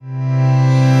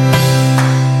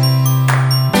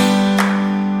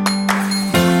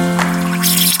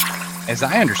as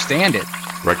I understand it.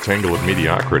 Rectangle of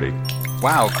mediocrity.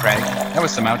 Wow, Craig, that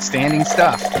was some outstanding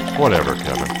stuff. Whatever,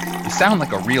 Kevin. You sound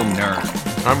like a real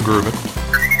nerd. I'm grooving.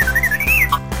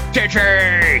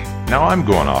 JJ! Now I'm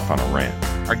going off on a rant.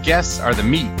 Our guests are the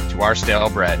meat to our stale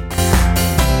bread.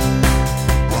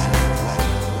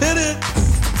 Hit it!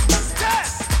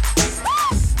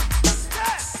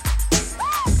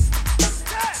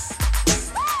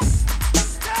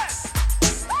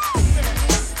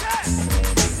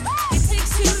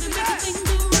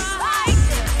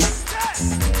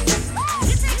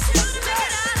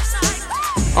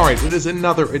 All right, it is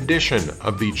another edition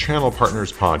of the Channel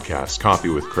Partners Podcast, Coffee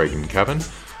with Craig and Kevin.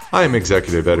 I am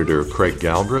Executive Editor Craig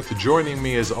Galbraith. Joining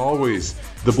me, as always,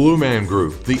 the Blue Man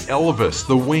Group, the Elvis,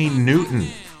 the Wayne Newton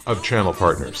of Channel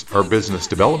Partners, our Business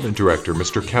Development Director,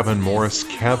 Mr. Kevin Morris.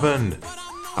 Kevin,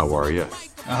 how are you?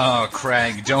 Oh,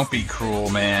 Craig, don't be cruel,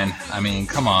 man. I mean,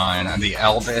 come on. I'm the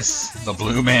Elvis, the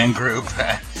Blue Man Group.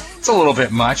 It's a little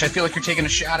bit much. I feel like you're taking a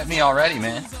shot at me already,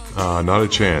 man. Not a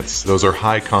chance. Those are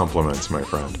high compliments, my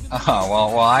friend. Oh,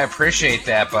 well, I appreciate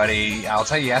that, buddy. I'll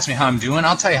tell you, ask me how I'm doing.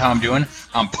 I'll tell you how I'm doing.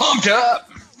 I'm pumped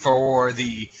up for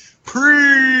the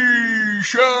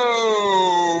pre-show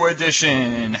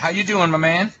edition. How you doing, my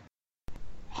man?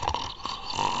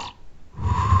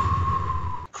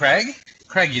 Craig?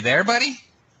 Craig, you there, buddy?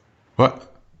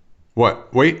 What?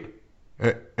 Wait.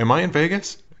 Am I in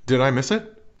Vegas? Did I miss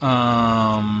it?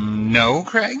 No,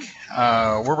 Craig.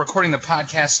 We're recording the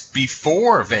podcast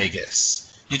before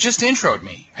Vegas. You just introed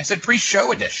me. I said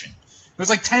pre-show edition. It was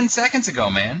like 10 seconds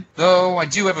ago, man. Though I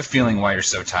do have a feeling why you're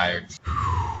so tired.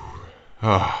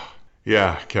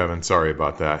 Yeah, Kevin, sorry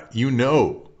about that. You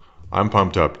know I'm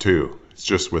pumped up too. It's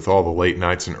just with all the late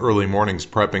nights and early mornings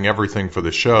prepping everything for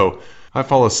the show, I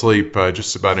fall asleep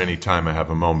just about any time I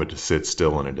have a moment to sit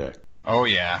still in a day. Oh,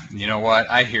 yeah. You know what?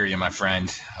 I hear you, my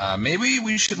friend. Maybe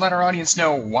we should let our audience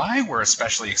know why we're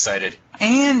especially excited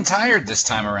and tired this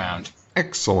time around.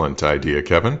 Excellent idea,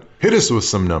 Kevin. Hit us with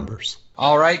some numbers.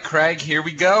 All right, Craig, here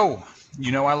we go.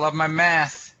 You know I love my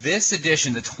math. This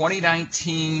edition, the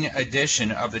 2019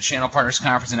 edition of the Channel Partners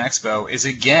Conference and Expo, is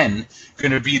again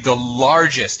going to be the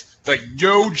largest, the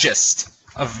hugest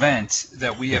event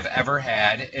that we have ever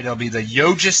had. It'll be the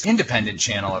Yogist Independent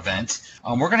Channel event.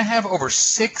 We're going to have over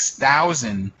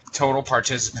 6,000 total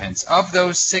participants. Of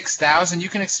those 6,000, you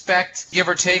can expect, give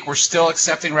or take, we're still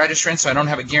accepting registrants, so I don't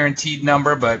have a guaranteed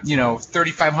number, but,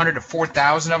 3,500 to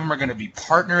 4,000 of them are going to be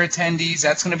partner attendees.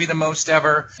 That's going to be the most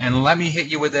ever. And let me hit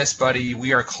you with this, buddy.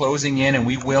 We are closing in, and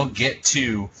we will get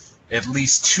to at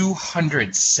least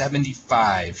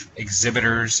 275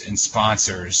 exhibitors and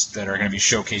sponsors that are going to be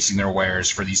showcasing their wares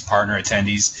for these partner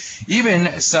attendees.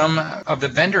 Even some of the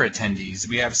vendor attendees.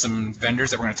 We have some vendors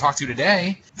that we're going to talk to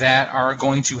today that are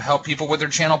going to help people with their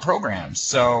channel programs.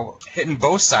 So hitting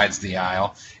both sides of the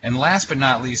aisle. And last but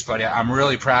not least, buddy, I'm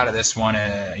really proud of this one.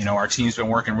 Our team's been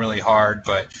working really hard,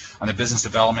 but on the business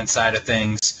development side of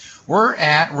things, we're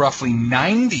at roughly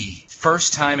 90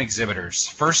 first-time exhibitors,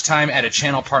 first time at a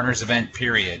Channel Partners event,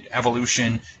 period.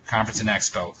 Evolution, Conference and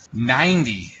Expo.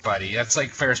 90, buddy. That's like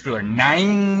Ferris Bueller.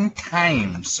 9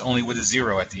 times, only with a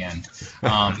 0 at the end.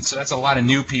 So that's a lot of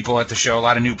new people at the show, a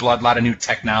lot of new blood, a lot of new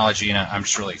technology, and I'm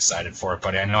just really excited for it,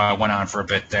 buddy. I know I went on for a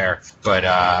bit there, but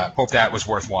hope that was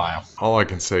worthwhile. All I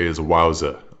can say is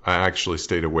wowza. I actually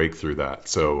stayed awake through that,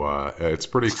 so it's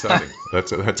pretty exciting.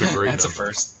 That's a great That's number. a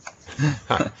first.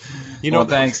 Well,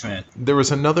 thanks, man. There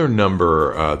was another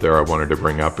number there I wanted to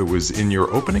bring up. It was in your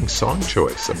opening song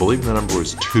choice. I believe the number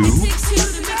was 2.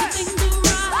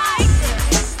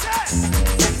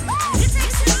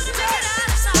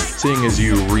 Seeing as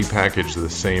you repackage the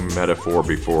same metaphor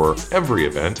before every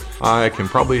event, I can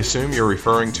probably assume you're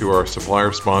referring to our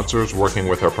supplier sponsors working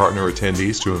with our partner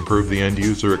attendees to improve the end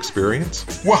user experience?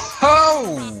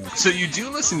 Whoa! So you do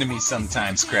listen to me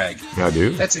sometimes, Craig. I do.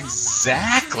 That's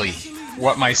exactly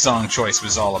what my song choice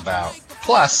was all about.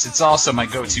 Plus, it's also my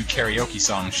go-to karaoke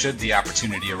song should the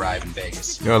opportunity arrive in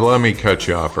Vegas. Let me cut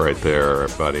you off right there,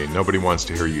 buddy. Nobody wants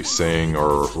to hear you sing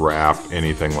or rap,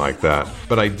 anything like that.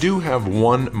 But I do have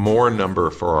one more number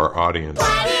for our audience.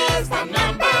 What is the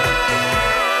number?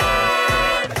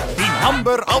 The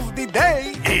number of the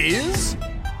day is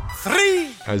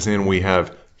 3. As in, we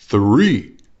have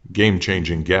 3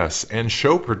 game-changing guests and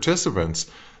show participants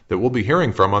that we'll be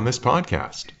hearing from on this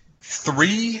podcast.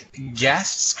 3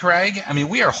 guests, Craig? I mean,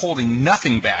 we are holding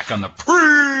nothing back on the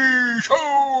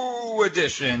pre-show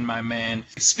edition, my man.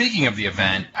 Speaking of the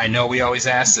event, I know we always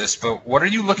ask this, but what are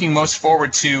you looking most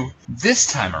forward to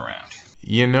this time around?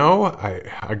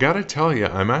 I gotta tell you,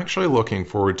 I'm actually looking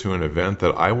forward to an event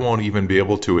that I won't even be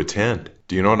able to attend.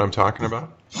 Do you know what I'm talking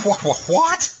about?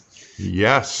 What?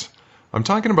 Yes. I'm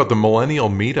talking about the Millennial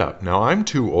Meetup. Now, I'm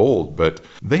too old, but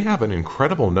they have an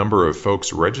incredible number of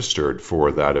folks registered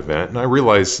for that event. And I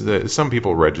realize that some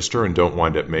people register and don't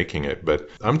wind up making it. But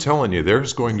I'm telling you,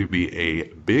 there's going to be a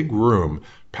big room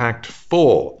packed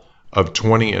full of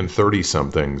 20 and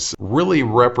 30-somethings really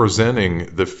representing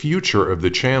the future of the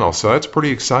channel. So that's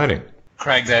pretty exciting.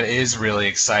 Craig, that is really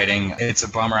exciting. It's a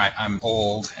bummer. I'm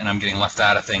old and I'm getting left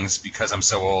out of things because I'm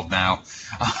so old now.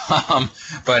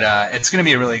 But it's going to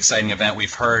be a really exciting event.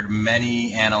 We've heard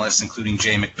many analysts, including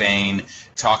Jay McBain,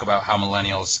 talk about how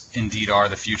millennials indeed are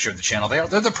the future of the channel. They're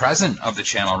the present of the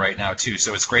channel right now, too.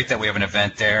 So it's great that we have an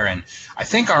event there. And I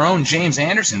think our own James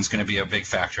Anderson is going to be a big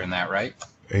factor in that, right?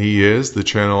 He is. The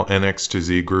channel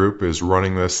NX2Z group is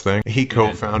running this thing. He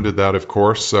co-founded that, of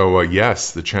course. So,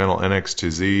 yes, the channel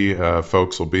NX2Z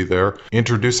folks will be there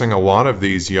introducing a lot of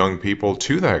these young people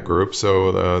to that group.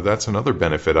 So that's another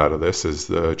benefit out of this is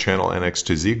the channel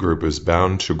NX2Z group is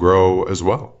bound to grow as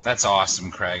well. That's awesome,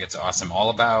 Craig. It's awesome. All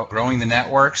about growing the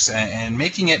networks and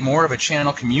making it more of a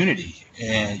channel community.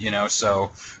 And,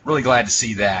 so really glad to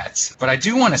see that. But I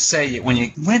do want to say, when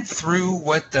you went through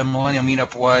what the Millennial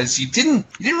Meetup was, you didn't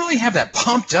really have that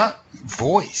pumped up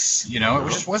voice. It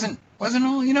just wasn't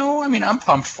all, I'm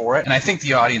pumped for it. And I think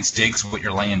the audience digs what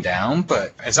you're laying down.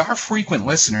 But as our frequent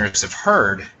listeners have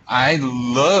heard, I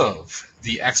love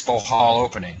the Expo Hall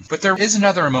opening. But there is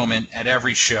another moment at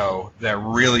every show that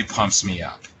really pumps me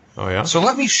up. Oh, yeah? So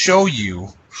let me show you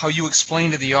how you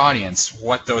explain to the audience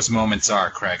what those moments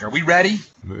are, Craig. Are we ready?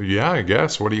 Yeah, I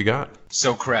guess. What do you got?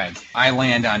 So, Craig, I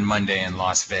land on Monday in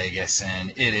Las Vegas,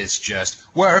 and it is just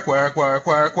work, work, work,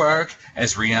 work, work,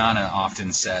 as Rihanna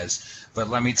often says. But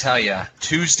let me tell you,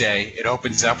 Tuesday, it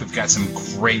opens up. We've got some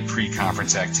great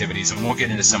pre-conference activities, and we'll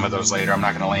get into some of those later. I'm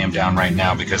not going to lay them down right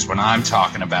now because what I'm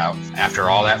talking about, after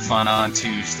all that fun on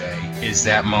Tuesday, is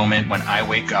that moment when I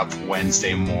wake up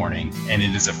Wednesday morning, and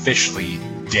it is officially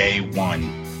day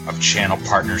one of Channel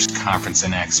Partners Conference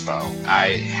and Expo. I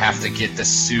have to get the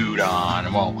suit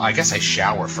on. Well, I guess I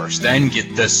shower first, then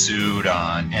get the suit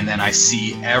on, and then I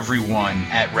see everyone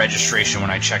at registration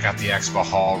when I check out the Expo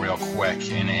Hall real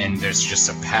quick. And there's just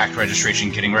a packed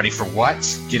registration. Getting ready for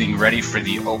what? Getting ready for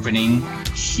the opening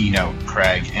keynote,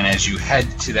 Craig. And as you head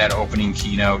to that opening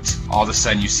keynote, all of a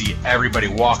sudden you see everybody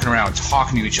walking around,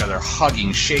 talking to each other,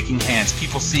 hugging, shaking hands,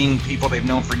 people seeing people they've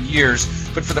known for years,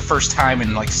 but for the first time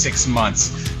in like 6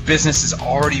 months. Business is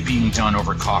already being done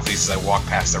over coffee as I walk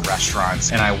past the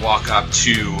restaurants and I walk up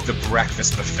to the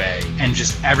breakfast buffet, and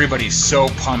just everybody's so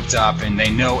pumped up, and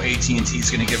they know AT&T is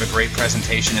going to give a great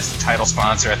presentation as the title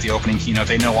sponsor at the opening keynote.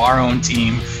 They know our own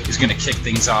team is going to kick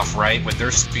things off right with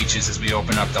their speeches as we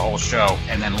open up the whole show.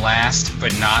 And then last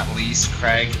but not least,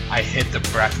 Craig, I hit the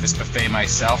breakfast buffet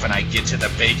myself and I get to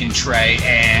the bacon tray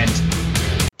and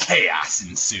chaos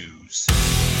ensues.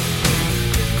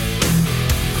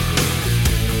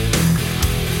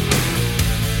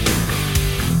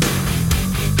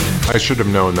 I should have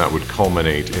known that would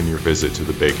culminate in your visit to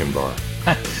the Bacon Bar.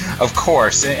 Of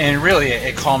course, and really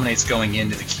it culminates going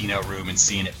into the keynote room and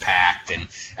seeing it packed, and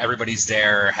everybody's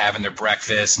there having their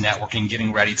breakfast, networking,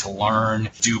 getting ready to learn,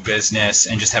 do business,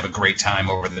 and just have a great time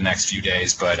over the next few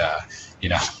days. But,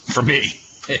 for me,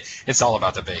 it's all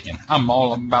about the bacon. I'm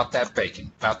all about that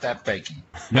bacon,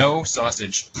 No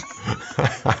sausage.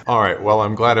 All right. Well,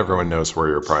 I'm glad everyone knows where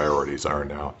your priorities are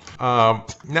now.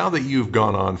 Now that you've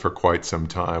gone on for quite some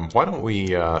time, why don't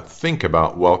we think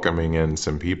about welcoming in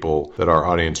some people that our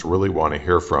audience really want to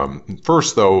hear from?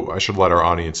 First, though, I should let our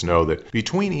audience know that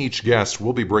between each guest,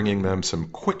 we'll be bringing them some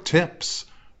quick tips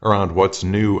around what's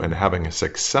new and having a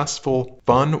successful,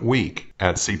 fun week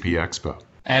at CP Expo.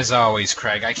 As always,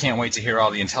 Craig, I can't wait to hear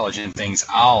all the intelligent things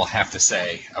I'll have to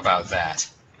say about that.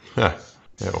 Yeah,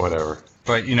 whatever.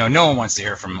 But, no one wants to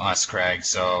hear from us, Craig,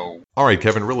 so... All right,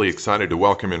 Kevin, really excited to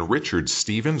welcome in Richard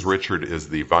Stevens. Richard is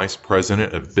the Vice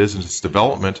President of Business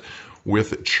Development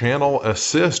with Channel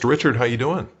Assist. Richard, how you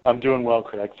doing? I'm doing well,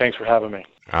 Craig. Thanks for having me.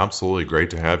 Absolutely. Great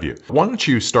to have you. Why don't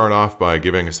you start off by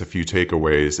giving us a few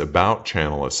takeaways about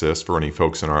Channel Assist for any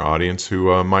folks in our audience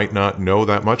who might not know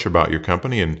that much about your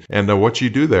company and what you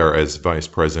do there as Vice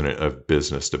President of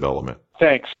Business Development.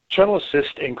 Thanks. Channel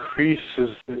Assist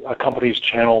increases a company's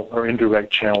channel or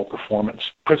indirect channel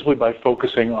performance, principally by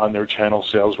focusing on their channel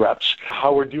sales reps.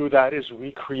 How we do that is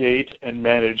we create and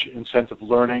manage incentive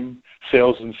learning,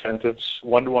 sales incentives,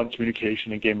 one-to-one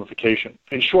communication, and gamification.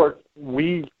 In short,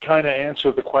 we kind of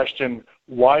answer the question,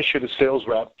 why should a sales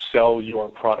rep sell your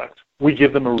product? We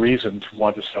give them a reason to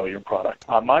want to sell your product.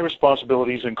 My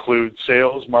responsibilities include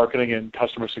sales, marketing, and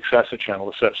customer success at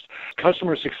Channel Assist.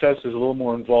 Customer success is a little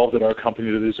more involved in our company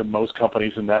than it is in most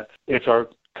companies in that it's our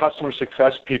customer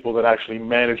success people that actually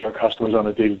manage our customers on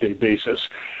a day-to-day basis,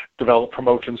 develop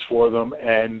promotions for them,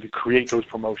 and create those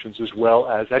promotions as well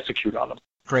as execute on them.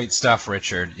 Great stuff,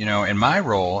 Richard. In my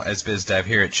role as biz dev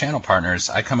here at Channel Partners,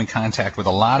 I come in contact with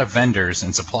a lot of vendors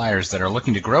and suppliers that are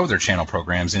looking to grow their channel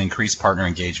programs and increase partner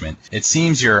engagement. It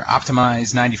seems your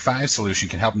Optimize 95 solution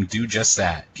can help them do just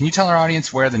that. Can you tell our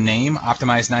audience where the name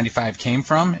Optimize 95 came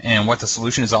from and what the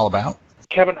solution is all about?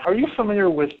 Kevin, are you familiar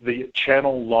with the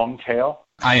channel long tail?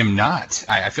 I am not.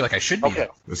 I feel like I should be. Okay.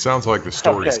 It sounds like the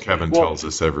stories Kevin tells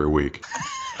us every week.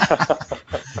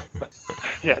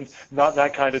 Yeah, not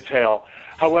that kind of tail.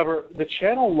 However, the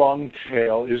channel long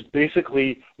tail is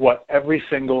basically what every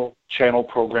single channel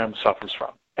program suffers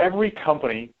from. Every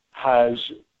company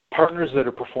has partners that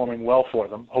are performing well for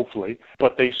them, hopefully,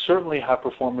 but they certainly have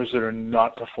performers that are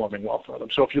not performing well for them.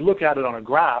 So if you look at it on a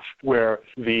graph where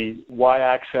the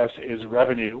y-axis is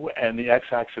revenue and the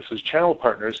x-axis is channel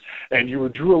partners, and you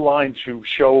would drew a line to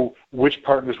show which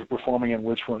partners were performing and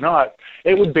which were not,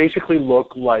 it would basically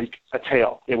look like a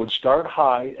tail. It would start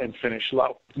high and finish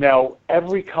low. Now,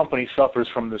 every company suffers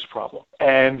from this problem.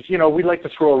 And, we like to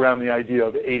throw around the idea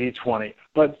of 80-20,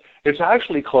 but it's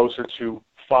actually closer to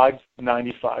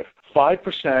 5-95.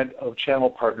 5% of channel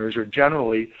partners are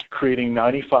generally creating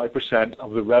 95%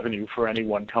 of the revenue for any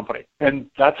one company. And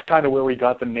that's kind of where we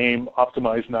got the name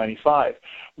Optimize 95.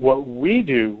 What we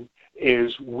do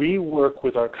is we work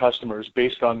with our customers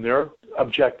based on their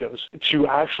objectives to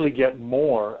actually get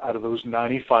more out of those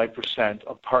 95%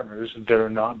 of partners that are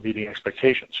not meeting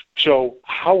expectations. So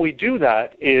how we do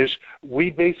that is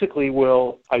we basically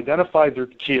will identify their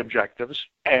key objectives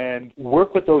and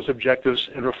work with those objectives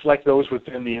and reflect those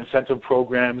within the incentive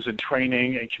programs and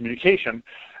training and communication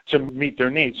to meet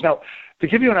their needs. Now, to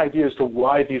give you an idea as to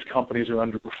why these companies are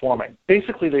underperforming,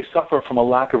 basically they suffer from a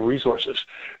lack of resources.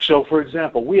 So, for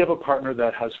example, we have a partner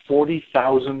that has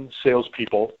 40,000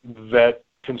 salespeople that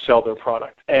can sell their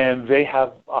product, and they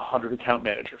have 100 account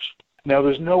managers. Now,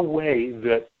 there's no way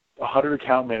that 100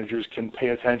 account managers can pay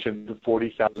attention to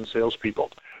 40,000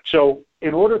 salespeople. So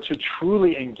in order to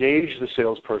truly engage the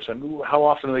salesperson, how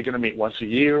often are they going to meet? Once a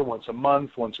year, once a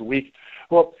month, once a week?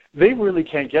 Well, they really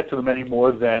can't get to them any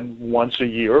more than once a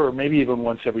year or maybe even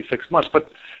once every 6 months.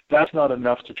 But that's not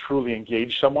enough to truly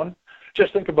engage someone.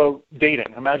 Just think about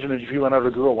dating. Imagine if you went out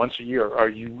with a girl once a year. Are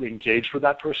you engaged with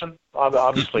that person?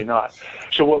 Obviously not.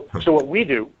 So what we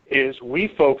do is we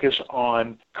focus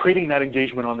on creating that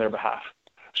engagement on their behalf.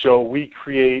 So we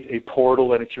create a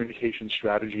portal and a communication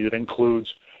strategy that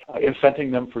includes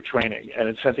incenting them for training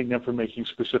and incenting them for making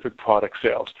specific product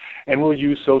sales. And we'll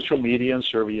use social media and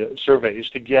surveys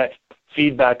to get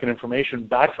feedback and information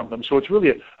back from them. So it's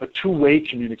really a two-way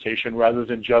communication rather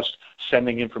than just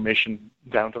sending information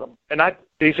down to them. And that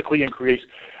basically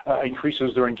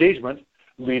increases their engagement,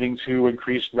 leading to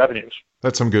increased revenues.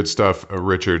 That's some good stuff,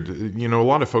 Richard. A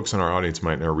lot of folks in our audience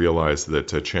might not realize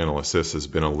that Channel Assist has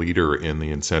been a leader in the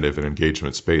incentive and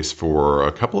engagement space for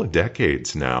a couple of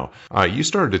decades now. You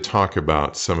started to talk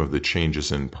about some of the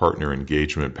changes in partner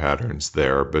engagement patterns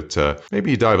there, but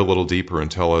maybe you dive a little deeper and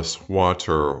tell us what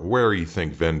or where you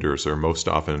think vendors are most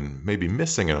often maybe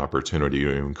missing an opportunity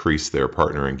to increase their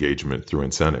partner engagement through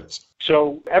incentives.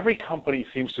 So every company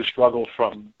seems to struggle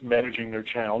from managing their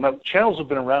channel. Now, channels have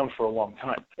been around for a long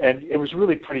time, and it was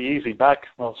really pretty easy back,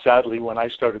 sadly, when I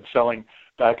started selling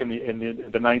back in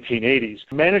the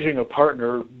 1980s. Managing a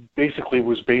partner basically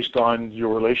was based on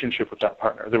your relationship with that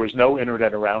partner. There was no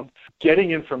internet around. Getting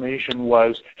information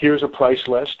was, here's a price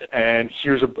list, and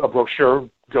here's a brochure,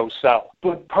 go sell.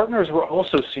 But partners were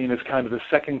also seen as kind of the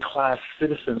second-class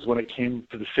citizens when it came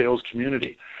to the sales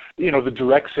community. The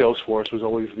direct sales force was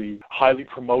always the highly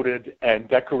promoted and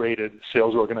decorated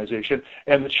sales organization,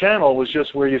 and the channel was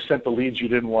just where you sent the leads you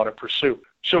didn't want to pursue.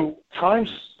 So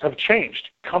times have changed.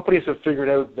 Companies have figured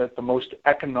out that the most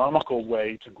economical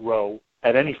way to grow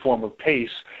at any form of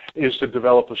pace is to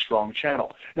develop a strong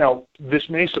channel. Now, this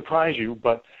may surprise you,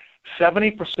 but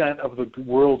 70% of the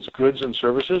world's goods and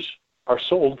services are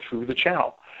sold through the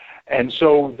channel. And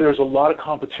so there's a lot of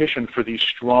competition for these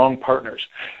strong partners.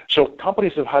 So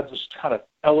companies have had to kind of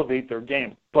elevate their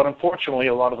game. But unfortunately,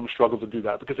 a lot of them struggle to do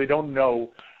that because they don't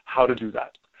know how to do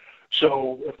that.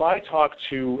 So if I talk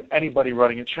to anybody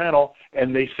running a channel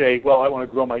and they say, well, I want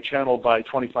to grow my channel by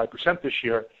 25% this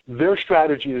year, their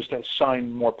strategy is to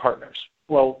sign more partners.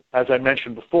 Well, as I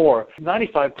mentioned before,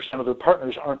 95% of their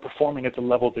partners aren't performing at the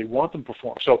level they want them to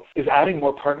perform. So is adding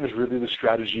more partners really the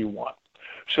strategy you want?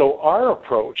 So our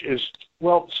approach is,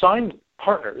 well, sign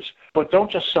partners, but don't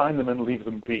just sign them and leave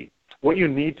them be. What you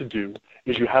need to do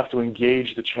is you have to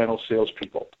engage the channel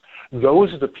salespeople.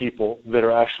 those are the people that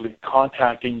are actually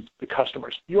contacting the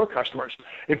customers, your customers.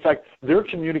 In fact, they're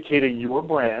communicating your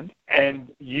brand, and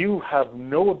you have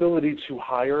no ability to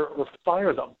hire or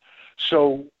fire them.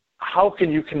 So how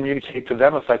can you communicate to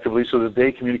them effectively so that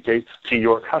they communicate to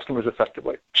your customers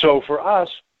effectively? So for us,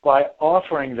 by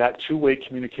offering that two-way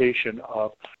communication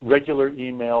of regular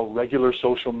email, regular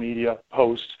social media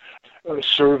posts,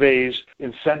 surveys,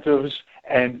 incentives,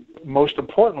 and most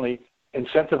importantly,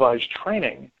 incentivized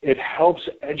training, it helps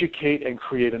educate and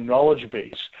create a knowledge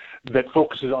base that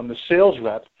focuses on the sales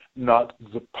rep, not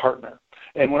the partner.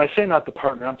 And when I say not the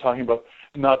partner, I'm talking about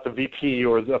not the VP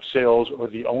or of sales or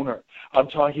the owner. I'm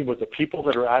talking about the people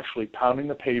that are actually pounding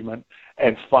the pavement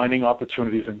and finding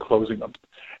opportunities and closing them.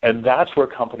 And that's where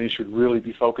companies should really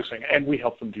be focusing, and we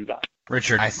help them do that.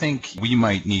 Richard, I think we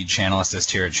might need Channel Assist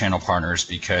here at Channel Partners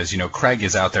because, Craig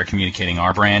is out there communicating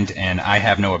our brand, and I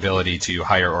have no ability to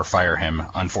hire or fire him,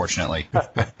 unfortunately.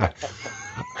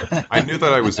 I knew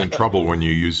that I was in trouble when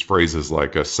you used phrases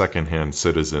like secondhand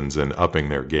citizens and upping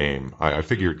their game. I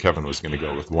figured Kevin was going to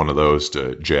go with one of those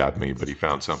to jab me, but he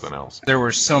found something else. There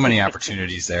were so many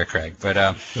opportunities there, Craig.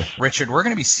 But Richard, we're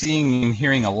going to be seeing and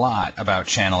hearing a lot about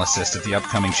Channel Assist at the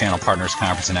upcoming Channel Partners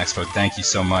Conference and Expo. Thank you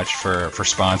so much for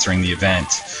sponsoring the event.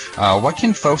 What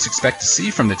can folks expect to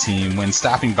see from the team when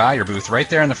stopping by your booth right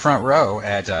there in the front row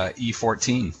at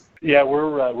E14? Yeah,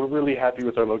 we're really happy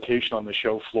with our location on the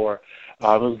show floor.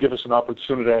 It'll give us an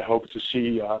opportunity, I hope, to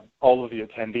see all of the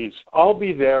attendees. I'll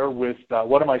be there with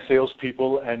one of my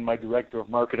salespeople and my director of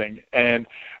marketing, and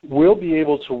we'll be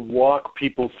able to walk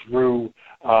people through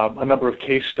a number of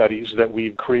case studies that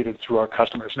we've created through our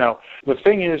customers. Now, the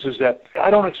thing is that I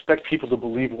don't expect people to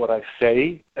believe what I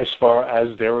say as far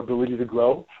as their ability to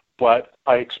grow, but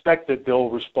I expect that they'll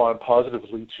respond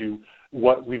positively to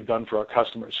what we've done for our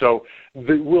customers. So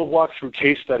we'll walk through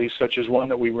case studies such as one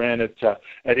that we ran at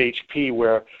HP,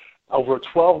 where over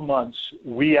 12 months,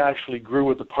 we actually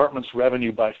grew a department's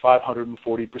revenue by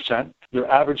 540%. Their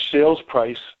average sales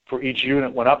price for each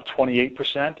unit went up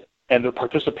 28%, and their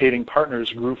participating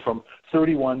partners grew from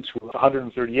 31 to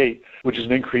 138, which is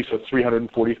an increase of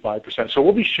 345%. So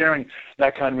we'll be sharing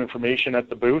that kind of information at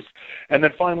the booth. And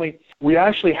then finally, we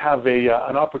actually have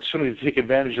an opportunity to take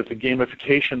advantage of the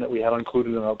gamification that we have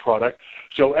included in our product.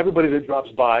 So everybody that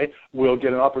drops by will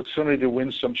get an opportunity to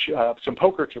win some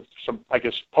poker chips,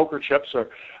 poker chips or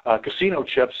casino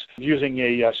chips using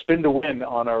a spin to win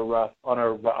on our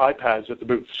iPads at the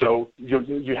booth. So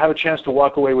you have a chance to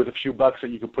walk away with a few bucks that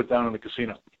you can put down in the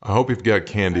casino. I hope you've got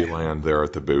Candyland there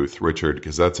at the booth, Richard,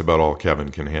 because that's about all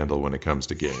Kevin can handle when it comes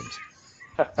to games.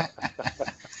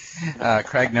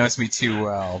 Craig knows me too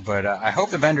well, but I hope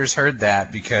the vendors heard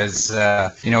that because,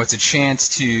 it's a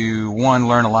chance to, one,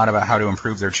 learn a lot about how to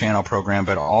improve their channel program,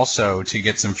 but also to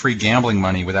get some free gambling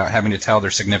money without having to tell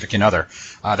their significant other.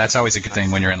 That's always a good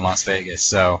thing when you're in Las Vegas.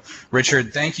 So,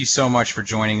 Richard, thank you so much for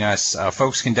joining us.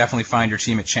 Folks can definitely find your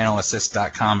team at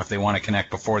channelassist.com if they want to connect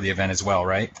before the event as well,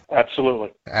 right?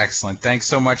 Absolutely. Excellent. Thanks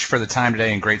so much for the time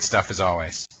today and great stuff as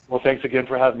always. Well, thanks again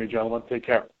for having me, gentlemen. Take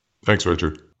care. Thanks,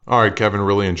 Richard. All right, Kevin,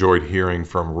 really enjoyed hearing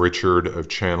from Richard of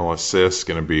Channel Assist.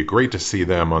 Going to be great to see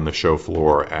them on the show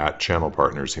floor at Channel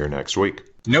Partners here next week.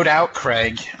 No doubt,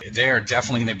 Craig. They are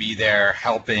definitely going to be there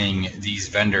helping these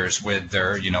vendors with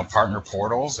their, partner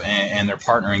portals and their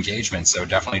partner engagement. So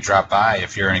definitely drop by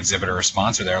if you're an exhibitor or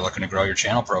sponsor there looking to grow your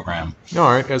channel program.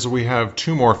 All right, as we have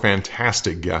two more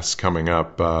fantastic guests coming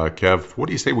up, Kev, what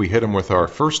do you say we hit them with our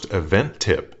first event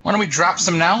tip? Why don't we drop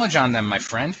some knowledge on them, my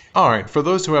friend? All right, for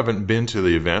those who haven't been to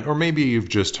the event, or maybe you've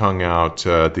just hung out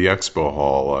at the expo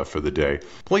hall for the day,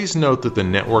 please note that the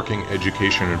networking,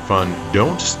 education, and fun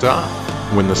don't stop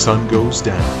when the sun goes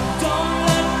down.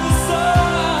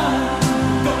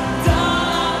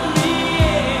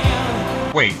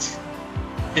 Wait,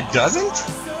 it doesn't?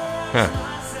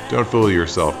 Don't fool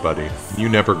yourself, buddy. You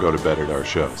never go to bed at our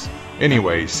shows.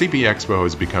 Anyway, CP Expo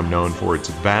has become known for its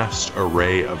vast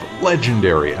array of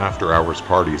legendary after-hours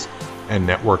parties and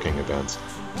networking events.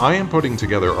 I am putting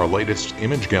together our latest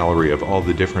image gallery of all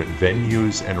the different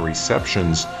venues and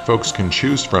receptions folks can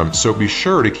choose from, so be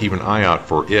sure to keep an eye out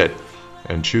for it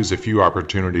and choose a few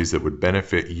opportunities that would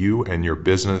benefit you and your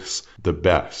business the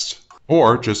best.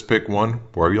 Or just pick one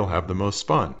where you'll have the most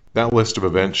fun. That list of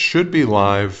events should be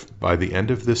live by the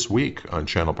end of this week on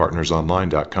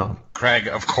channelpartnersonline.com. Craig,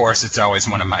 of course, it's always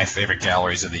one of my favorite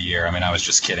galleries of the year. I mean, I was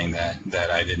just kidding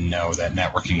that I didn't know that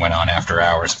networking went on after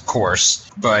hours, of course.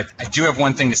 But I do have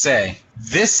one thing to say.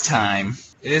 This time,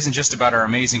 it isn't just about our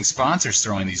amazing sponsors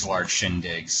throwing these large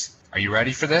shindigs. Are you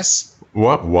ready for this?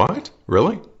 What?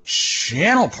 Really?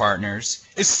 Channel Partners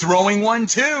is throwing one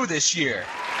too this year.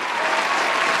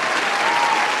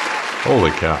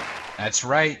 Holy cow. That's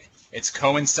right. It's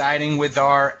coinciding with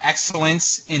our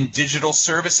Excellence in Digital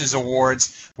Services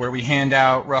Awards, where we hand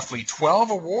out roughly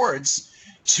 12 awards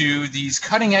to these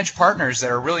cutting-edge partners that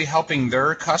are really helping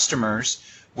their customers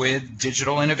with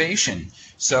digital innovation.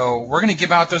 So we're going to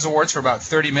give out those awards for about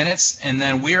 30 minutes, and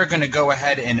then we are going to go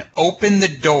ahead and open the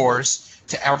doors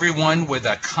to everyone with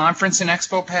a conference and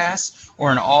expo pass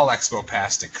or an all expo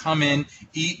pass to come in,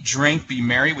 eat, drink, be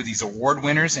merry with these award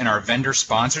winners and our vendor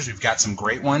sponsors. We've got some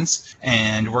great ones,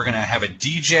 and we're going to have a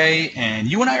DJ,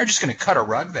 and you and I are just going to cut a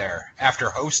rug there after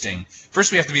hosting.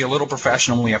 First, we have to be a little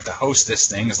professional. We have to host this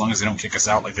thing as long as they don't kick us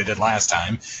out like they did last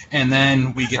time, and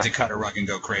then we get to cut a rug and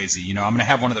go crazy. You know, I'm going to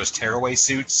have one of those tearaway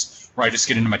suits where I just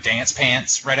get into my dance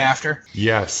pants right after.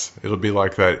 Yes, it'll be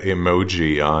like that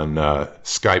emoji on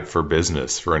Skype for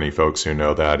Business, for any folks who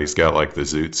know that. He's got like the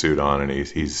zoot suit on, and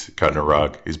he's cutting a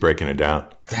rug. He's breaking it down.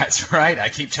 That's right. I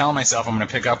keep telling myself I'm going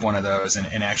to pick up one of those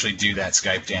and actually do that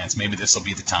Skype dance. Maybe this will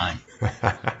be the time.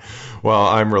 Well,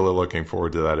 I'm really looking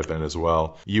forward to that event as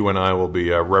well. You and I will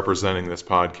be representing this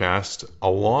podcast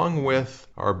along with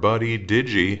our buddy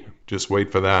Digi. Just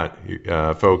wait for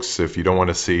that. Folks, if you don't want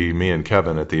to see me and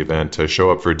Kevin at the event,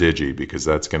 show up for Digi, because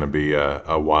that's going to be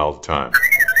a wild time.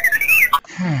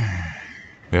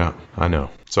 Yeah, I know.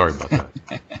 Sorry about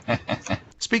that.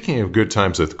 Speaking of good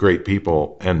times with great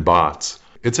people and bots,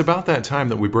 it's about that time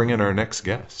that we bring in our next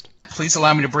guest. Please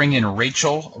allow me to bring in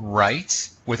Rachel Wright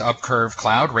with Upcurve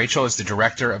Cloud. Rachel is the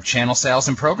Director of Channel Sales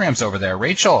and Programs over there.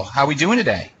 Rachel, how are we doing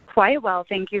today? Quite well.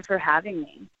 Thank you for having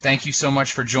me. Thank you so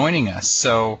much for joining us.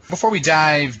 So before we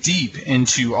dive deep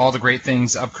into all the great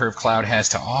things Upcurve Cloud has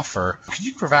to offer, could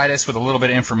you provide us with a little bit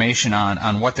of information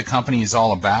on what the company is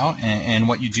all about and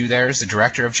what you do there as the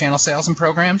Director of Channel Sales and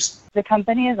Programs? The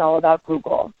company is all about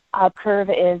Google. Upcurve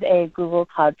is a Google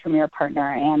Cloud Premier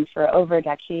partner, and for over a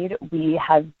decade, we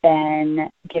have been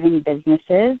giving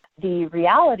businesses the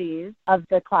realities of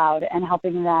the cloud and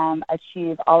helping them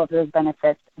achieve all of those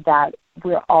benefits that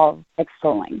we're all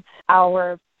extolling.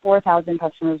 Our 4,000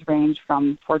 customers range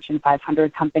from Fortune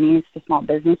 500 companies to small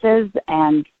businesses,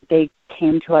 and they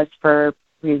came to us for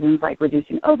reasons like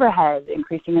reducing overhead,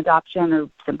 increasing adoption, or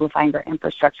simplifying their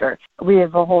infrastructure. We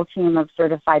have a whole team of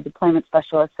certified deployment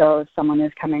specialists, so if someone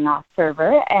is coming off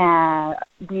server, and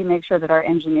we make sure that our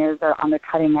engineers are on the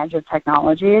cutting edge of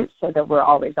technology so that we're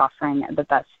always offering the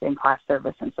best in-class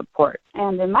service and support.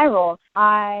 And in my role,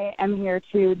 I am here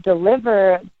to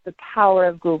deliver the power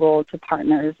of Google to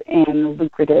partners in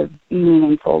lucrative,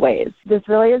 meaningful ways. This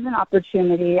really is an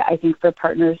opportunity, I think, for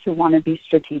partners who want to be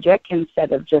strategic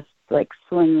instead of just like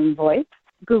swinging voice.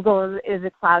 Google is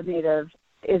a cloud native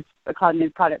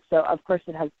product, so of course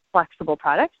it has flexible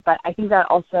products, but I think that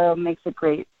also makes it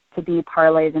great to be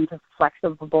parlayed into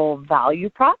flexible value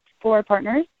props for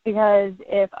partners, because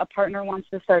if a partner wants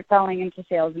to start selling into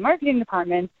sales and marketing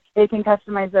departments, they can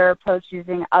customize their approach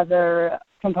using other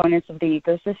components of the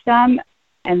ecosystem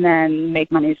and then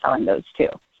make money selling those too.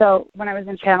 So when I was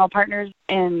in channel partners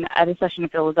at a session in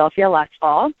Philadelphia last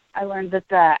fall, I learned that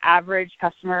the average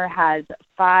customer has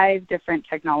 5 different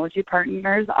technology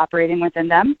partners operating within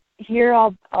them. Here,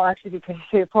 I'll actually be pretty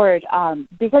straightforward.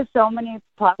 Because so many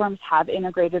platforms have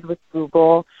integrated with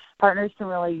Google, partners can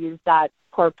really use that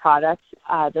core product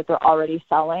that they're already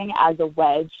selling as a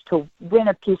wedge to win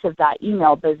a piece of that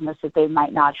email business that they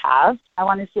might not have. I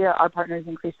want to see our partners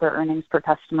increase their earnings per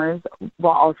customers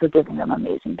while also giving them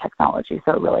amazing technology.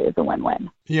 So it really is a win-win.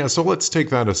 Yeah, so let's take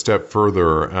that a step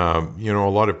further. A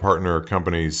lot of partner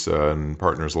companies and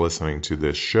partners listening to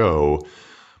this show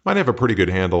might have a pretty good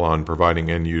handle on providing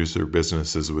end-user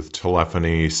businesses with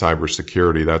telephony,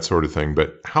 cybersecurity, that sort of thing.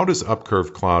 But how does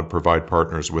Upcurve Cloud provide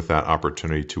partners with that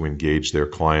opportunity to engage their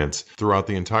clients throughout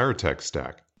the entire tech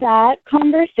stack? That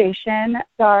conversation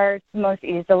starts most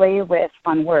easily with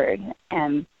one word,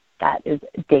 and that is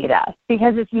data.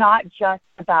 Because it's not just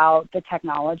about the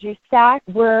technology stack.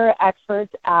 We're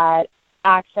experts at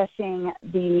accessing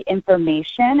the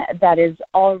information that is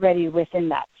already within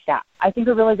that stack. I think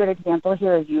a really good example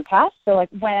here is UCaaS. So like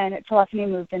when telephony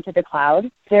moved into the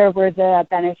cloud, there were the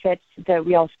benefits that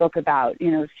we all spoke about,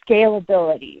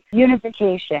 scalability,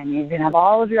 unification. You can have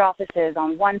all of your offices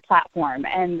on one platform.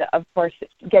 And of course,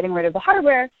 getting rid of the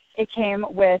hardware, it came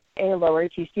with a lower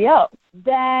TCO.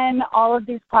 Then all of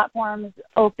these platforms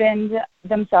opened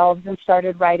themselves and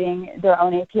started writing their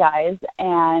own APIs.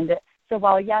 And so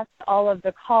while, yes, all of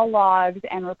the call logs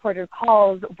and recorded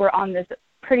calls were on this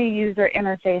pretty user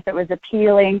interface that was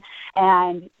appealing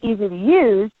and easy to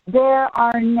use, there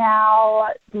are now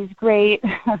these great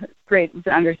is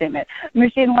an understatement,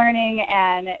 machine learning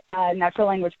and natural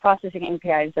language processing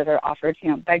APIs that are offered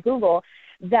by Google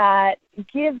that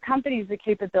give companies the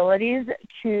capabilities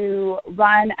to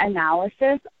run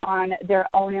analysis on their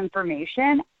own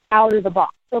information out of the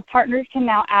box. So partners can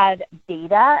now add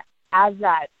data as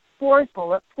that fourth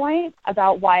bullet point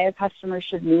about why a customer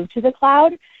should move to the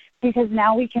cloud, because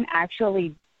now we can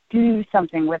actually do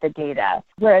something with the data.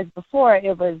 Whereas before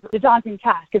it was a daunting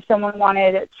task. If someone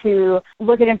wanted to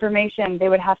look at information, they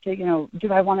would have to,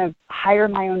 do I want to hire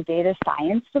my own data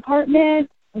science department?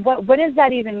 What does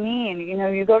that even mean?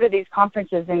 You go to these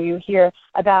conferences and you hear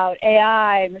about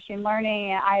AI, machine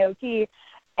learning, and IoT,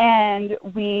 and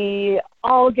we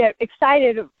all get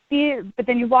excited, but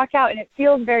then you walk out and it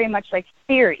feels very much like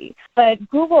theory. But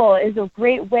Google is a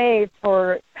great way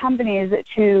for companies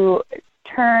to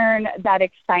turn that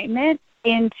excitement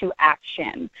into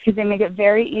action, because they make it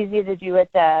very easy to do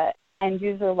at the end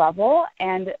user level,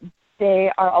 and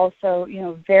they are also,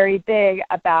 very big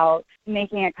about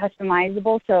making it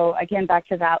customizable. So again, back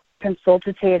to that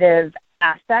consultative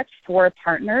aspect for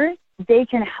partners, they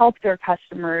can help their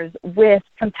customers with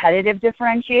competitive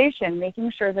differentiation,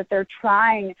 making sure that they're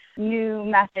trying new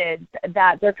methods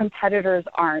that their competitors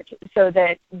aren't, so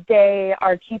that they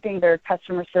are keeping their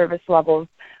customer service levels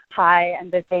high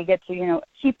and that they get to,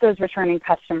 keep those returning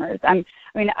customers.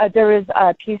 There was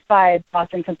a piece by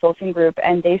Boston Consulting Group,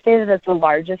 and they say that it's the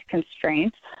largest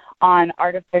constraint on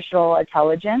artificial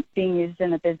intelligence being used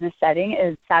in a business setting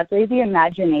is sadly the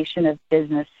imagination of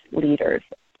business leaders.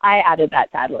 I added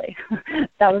that, sadly.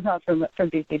 That was not from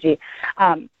BCG.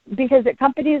 Because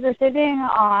companies are sitting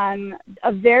on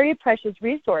a very precious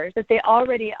resource that they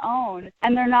already own,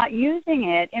 and they're not using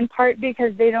it, in part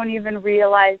because they don't even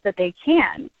realize that they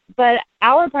can. But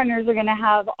our partners are going to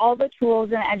have all the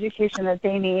tools and education that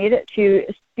they need to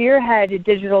spearhead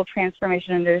digital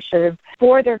transformation initiatives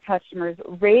for their customers,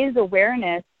 raise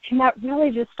awareness, and that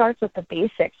really just starts with the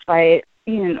basics by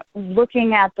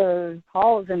looking at those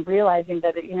calls and realizing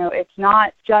that, it's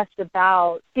not just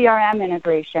about CRM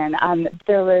integration.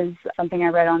 There was something I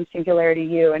read on Singularity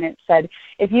U, and it said,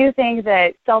 if you think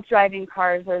that self-driving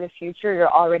cars are the future,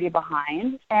 you're already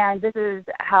behind. And this is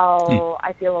how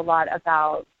I feel a lot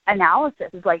about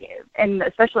analysis, and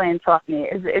especially in telephony,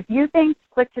 is if you think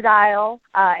click-to-dial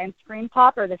and screen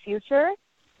pop are the future,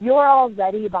 you're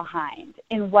already behind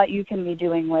in what you can be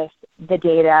doing with the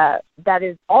data that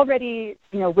is already,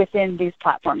 within these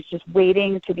platforms, just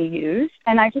waiting to be used.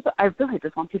 And I really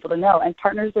just want people to know, and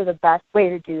partners are the best way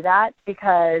to do that,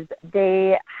 because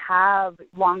they have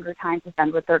longer time to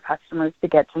spend with their customers to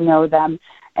get to know them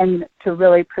and to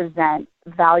really present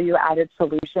value-added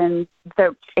solutions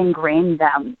that ingrain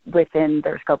them within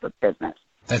their scope of business.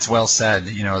 That's well said.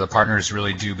 The partners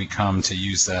really do become, to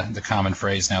use the common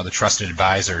phrase now, the trusted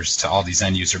advisors to all these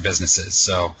end user businesses.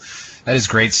 So that is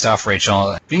great stuff,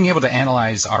 Rachel. Being able to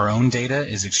analyze our own data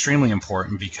is extremely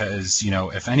important because,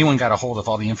 if anyone got a hold of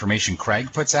all the information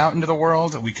Craig puts out into the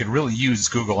world, we could really use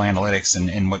Google Analytics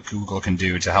and what Google can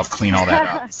do to help clean all that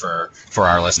up for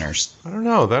our listeners. I don't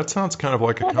know. That sounds kind of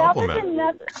like a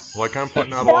compliment. Like I'm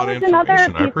putting out a lot of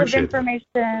information. I appreciate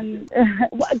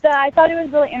that. I thought it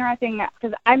was really interesting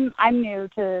because I'm new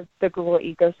to the Google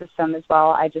ecosystem as well.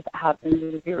 I just happen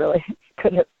to be really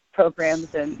good at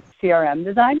programs and CRM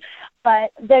design.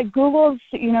 But that Google's,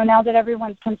 now that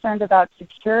everyone's concerned about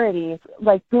security,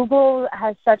 like Google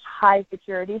has such high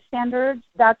security standards,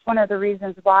 that's one of the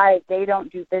reasons why they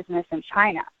don't do business in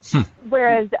China.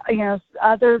 Whereas,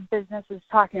 other businesses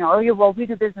talking, well, we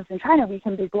do business in China, we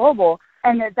can be global.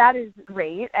 And that is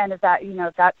great. And if that,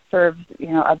 if that serves,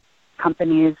 a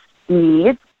company's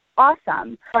needs,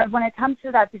 awesome. But when it comes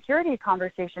to that security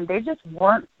conversation, they just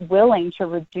weren't willing to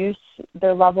reduce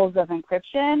their levels of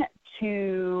encryption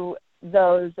to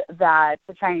those that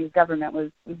the Chinese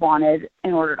government wanted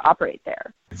in order to operate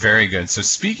there. Very good. So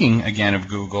speaking again of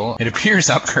Google, it appears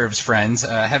Upcurve's friends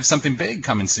have something big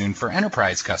coming soon for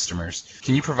enterprise customers.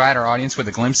 Can you provide our audience with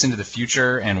a glimpse into the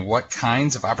future and what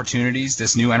kinds of opportunities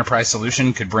this new enterprise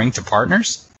solution could bring to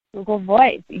partners? Google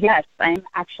Voice, yes. I'm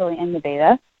actually in the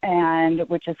beta, and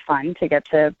which is fun to get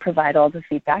to provide all the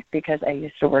feedback because I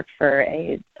used to work for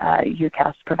a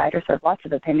UCaaS provider, so I have lots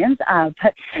of opinions.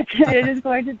 But it is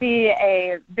going to be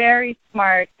a very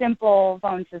smart, simple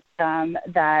phone system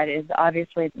that is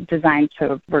obviously designed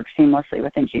to work seamlessly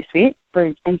within G Suite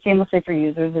and seamlessly for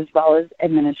users as well as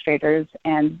administrators,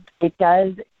 and it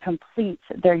does complete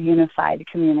their unified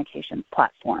communications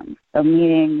platform. So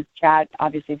meetings, chat,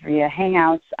 obviously via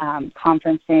Hangouts,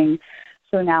 conferencing.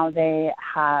 So now they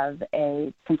have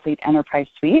a complete enterprise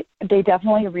suite. They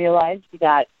definitely realized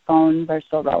that phones are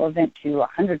still relevant to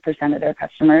 100% of their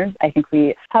customers. I think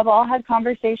we have all had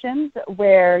conversations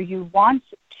where you want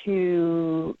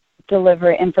to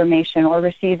deliver information or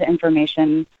receive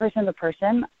information person to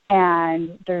person.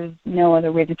 And there's no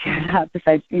other way to do that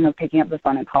besides, picking up the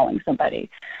phone and calling somebody.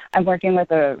 I'm working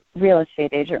with a real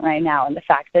estate agent right now, and the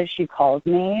fact that she calls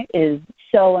me is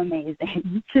so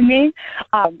amazing to me.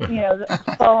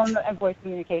 The phone and voice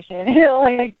communication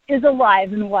is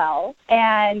alive and well.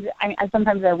 And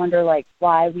sometimes I wonder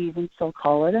why we even still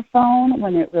call it a phone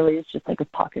when it really is just like a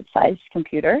pocket-sized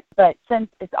computer. But since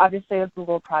it's obviously a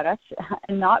Google product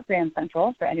and not Brand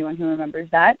Central, for anyone who remembers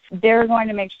that, they're going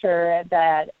to make sure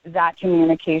that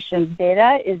communications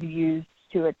data is used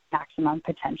to its maximum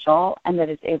potential and that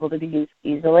it's able to be used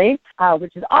easily,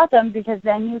 which is awesome because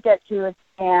then you get to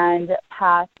expand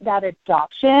past that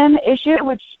adoption issue,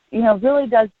 which, really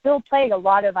does still plague a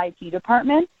lot of IT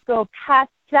departments. Go past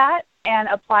that and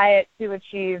apply it to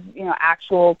achieve,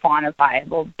 actual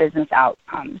quantifiable business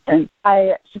outcomes. And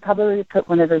I should probably put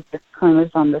one of those disclaimers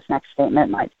on this next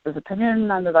statement. This opinion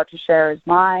I'm about to share is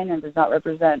mine and does not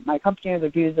represent my company or the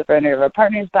views of any of our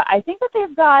partners. But I think that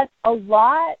they've got a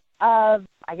lot of,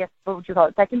 what would you call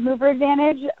it, second mover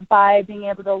advantage by being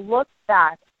able to look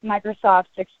back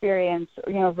Microsoft's experience,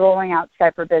 rolling out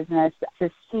Skype for Business to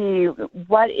see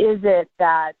what is it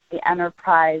that the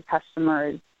enterprise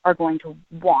customers are going to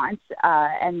want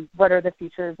and what are the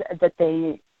features that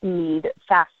they need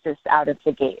fastest out of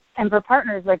the gate. And for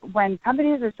partners, when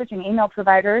companies are switching email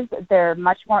providers, they're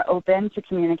much more open to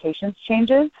communications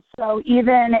changes. So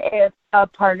even if a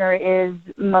partner is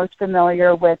most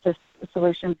familiar with the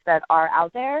solutions that are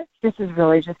out there, this is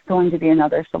really just going to be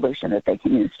another solution that they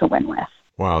can use to win with.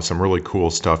 Wow, some really cool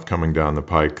stuff coming down the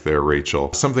pike there,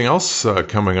 Rachel. Something else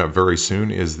coming up very soon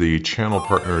is the Channel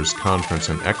Partners Conference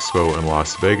and Expo in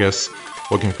Las Vegas.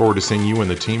 Looking forward to seeing you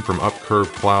and the team from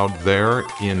Upcurve Cloud there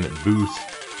in booth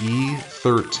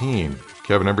E13.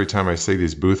 Kevin, every time I say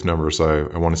these booth numbers, I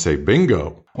want to say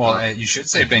bingo. Well, you should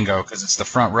say bingo because it's the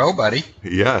front row, buddy.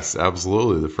 Yes,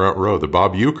 absolutely. The front row, the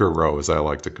Bob Uecker row, as I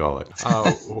like to call it.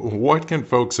 What can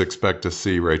folks expect to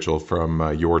see, Rachel,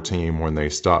 from your team when they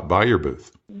stop by your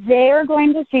booth? They're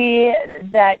going to see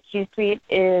that G Suite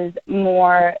is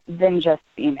more than just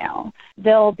email.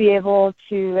 They'll be able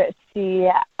to see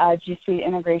G Suite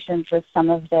integrations with some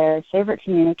of their favorite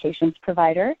communications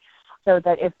providers, so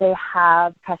that if they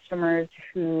have customers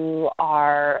who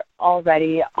are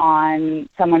already on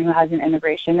someone who has an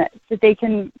integration, that they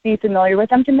can be familiar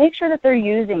with them to make sure that they're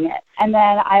using it. And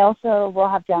then I also will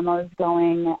have demos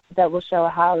going that will show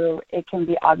how it can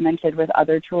be augmented with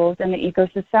other tools in the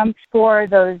ecosystem for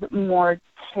those more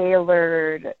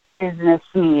tailored business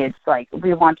needs. Like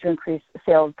we want to increase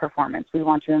sales performance. We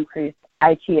want to increase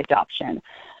IT adoption.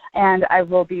 And I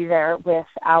will be there with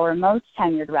our most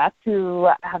tenured reps who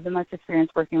have the most experience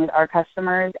working with our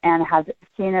customers and have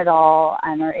seen it all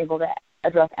and are able to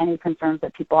address any concerns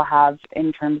that people have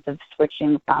in terms of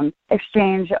switching from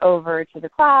Exchange over to the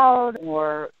cloud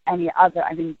or any other.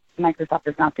 Microsoft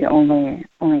is not the only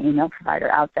email provider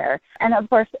out there. And of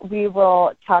course, we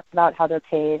will talk about how they're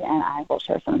paid, and I will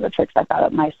share some of the tricks I've got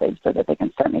up my sleeve so that they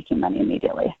can start making money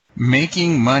immediately.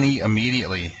 Making money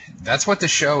immediately. That's what the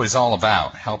show is all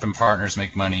about, helping partners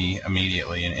make money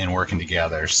immediately and working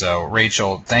together. So,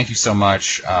 Rachel, thank you so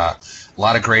much. A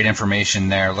lot of great information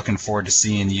there. Looking forward to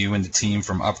seeing you and the team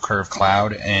from Upcurve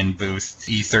Cloud and booth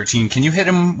E13. Can you hit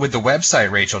them with the website,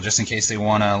 Rachel, just in case they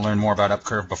want to learn more about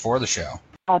Upcurve before the show?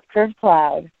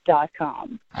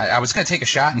 Upcurvecloud.com. I was going to take a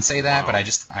shot and say that, but I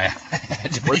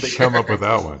had to Where'd they come up with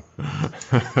that one?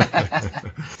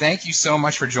 Thank you so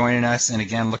much for joining us. And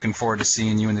again, looking forward to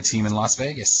seeing you and the team in Las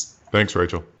Vegas. Thanks,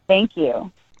 Rachel. Thank you.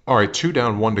 All right, 2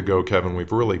 down, 1 to go, Kevin.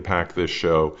 We've really packed this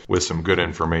show with some good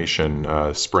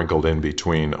information sprinkled in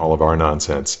between all of our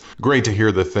nonsense. Great to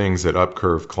hear the things that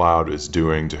Upcurve Cloud is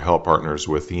doing to help partners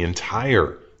with the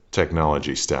entire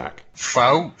technology stack.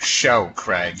 Faux show,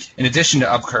 Craig. In addition to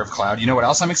Upcurve Cloud, you know what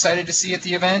else I'm excited to see at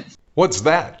the event? What's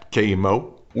that,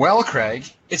 K-Mo? Well, Craig,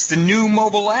 it's the new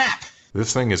mobile app.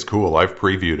 This thing is cool. I've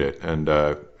previewed it, and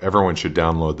everyone should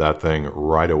download that thing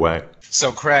right away.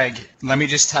 So, Craig, let me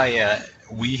just tell you,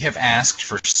 we have asked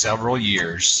for several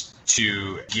years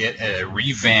to get a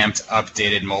revamped,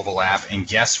 updated mobile app, and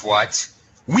guess what?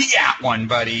 We got one,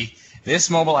 buddy.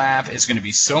 This mobile app is going to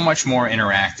be so much more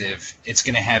interactive. It's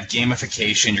going to have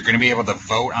gamification. You're going to be able to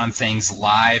vote on things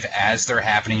live as they're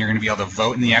happening. You're going to be able to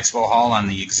vote in the expo hall on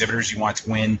the exhibitors you want to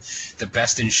win the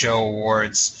Best in Show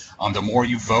awards. The more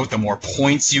you vote, the more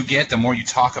points you get. The more you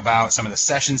talk about some of the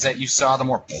sessions that you saw, the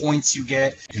more points you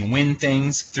get. You can win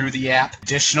things through the app.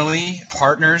 Additionally,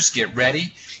 partners, get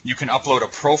ready. You can upload a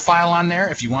profile on there.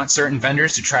 If you want certain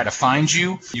vendors to try to find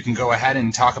you, you can go ahead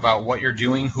and talk about what you're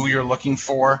doing, who you're looking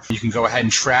for. You can go ahead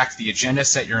and track the agenda,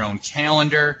 set your own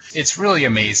calendar. It's really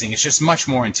amazing. It's just much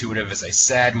more intuitive, as I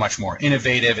said, much more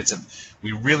innovative.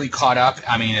 We really caught up.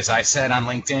 I mean, as I said on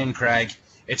LinkedIn, Craig,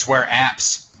 it's where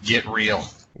apps get real.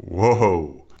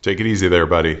 Whoa. Take it easy there,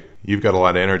 buddy. You've got a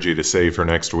lot of energy to save for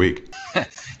next week.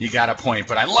 You got a point,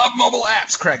 but I love mobile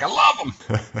apps, Craig. I love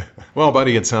them. Well,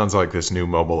 buddy, it sounds like this new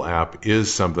mobile app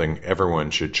is something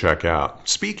everyone should check out.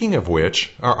 Speaking of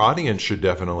which, our audience should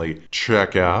definitely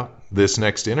check out this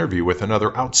next interview with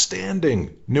another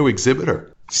outstanding new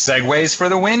exhibitor. Segways for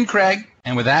the win, Craig.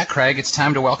 And with that, Craig, it's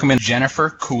time to welcome in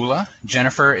Jennifer Kula.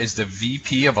 Jennifer is the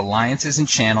VP of Alliances and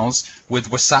Channels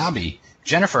with Wasabi.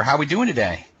 Jennifer, how are we doing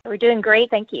today? We're doing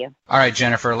great, thank you. All right,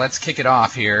 Jennifer, let's kick it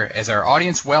off here. As our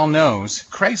audience well knows,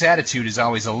 Craig's attitude is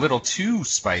always a little too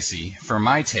spicy for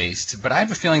my taste, but I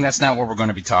have a feeling that's not what we're going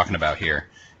to be talking about here.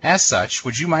 As such,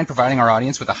 would you mind providing our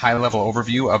audience with a high-level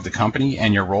overview of the company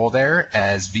and your role there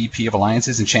as VP of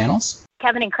Alliances and Channels?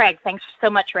 Kevin and Craig, thanks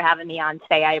so much for having me on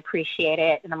today. I appreciate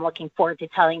it, and I'm looking forward to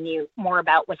telling you more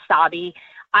about Wasabi.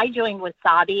 I joined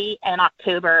Wasabi in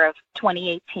October of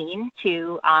 2018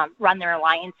 to run their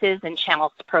Alliances and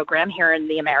Channels program here in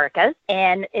the Americas,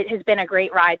 and it has been a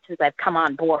great ride since I've come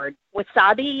on board.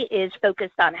 Wasabi is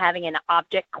focused on having an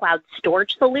object cloud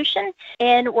storage solution,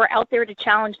 and we're out there to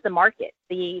challenge the market.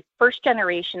 The first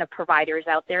generation of providers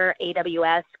out there,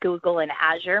 AWS, Google, and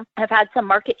Azure, have had some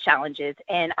market challenges,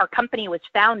 and our company was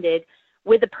founded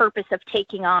with the purpose of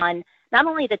taking on not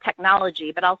only the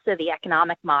technology, but also the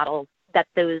economic models that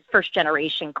those first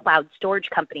generation cloud storage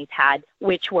companies had,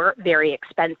 which were very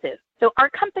expensive. So our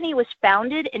company was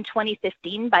founded in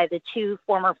 2015 by the two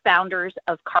former founders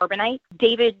of Carbonite,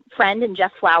 David Friend and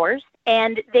Jeff Flowers.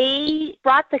 And they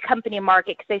brought the company to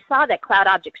market because they saw that cloud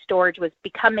object storage was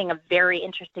becoming a very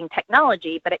interesting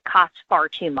technology, but it costs far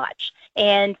too much.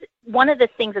 And one of the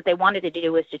things that they wanted to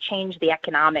do was to change the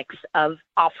economics of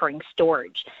offering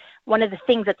storage. One of the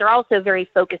things that they're also very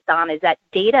focused on is that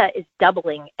data is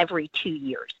doubling every 2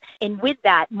 years. And with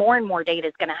that, more and more data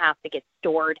is going to have to get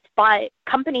stored. But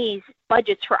companies'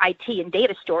 budgets for IT and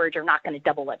data storage are not going to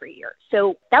double every year.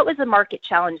 So that was the market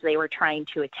challenge they were trying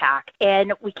to attack.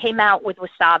 And we came out with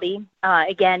Wasabi,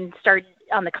 again, started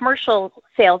on the commercial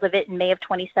sales of it in May of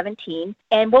 2017.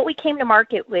 And what we came to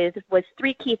market with was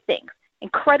three key things: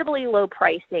 incredibly low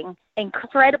pricing,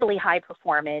 incredibly high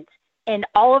performance, and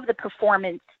all of the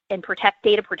performance and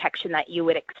data protection that you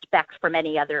would expect from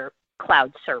any other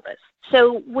cloud service.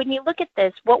 So when you look at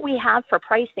this, what we have for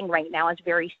pricing right now is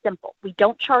very simple. We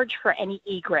don't charge for any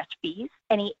egress fees,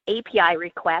 any API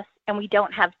requests, and we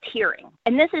don't have tiering.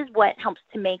 And this is what helps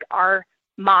to make our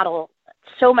model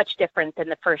so much different than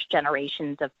the first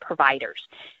generations of providers.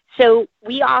 So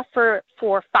we offer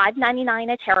for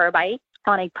 $5.99 a terabyte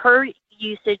on a per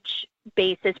usage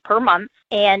basis per month,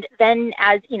 and then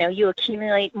as you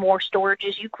accumulate more storage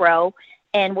as you grow,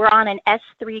 and we're on an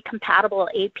S3 compatible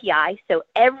API, so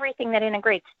everything that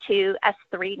integrates to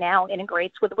S3 now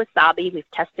integrates with Wasabi.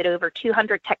 We've tested over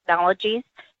 200 technologies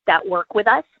that work with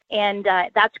us, and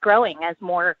that's growing as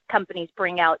more companies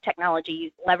bring out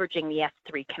technology leveraging the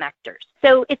S3 connectors.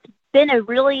 So it's been a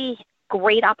really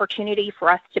great opportunity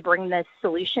for us to bring this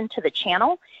solution to the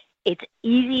channel. It's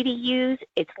easy to use,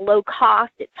 it's low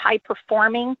cost, it's high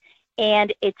performing,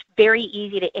 and it's very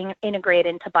easy to integrate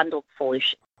into bundled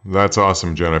solutions. That's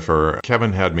awesome, Jennifer.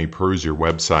 Kevin had me peruse your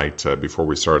website before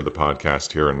we started the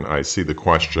podcast here, and I see the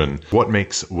question, what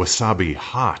makes Wasabi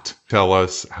hot? Tell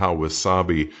us how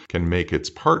Wasabi can make its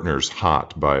partners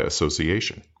hot by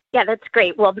association. Yeah, that's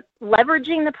great. Well,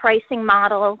 leveraging the pricing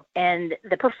model and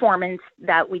the performance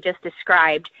that we just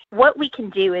described, what we can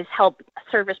do is help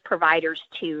service providers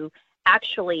to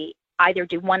actually either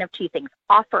do one of two things: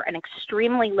 offer an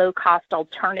extremely low-cost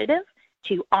alternative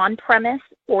to on-premise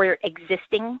or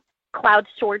existing cloud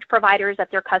storage providers that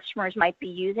their customers might be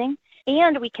using.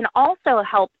 And we can also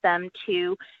help them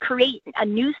to create a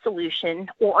new solution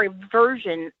or a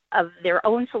version of their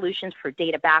own solutions for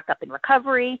data backup and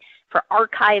recovery, for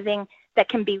archiving, that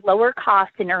can be lower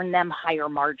cost and earn them higher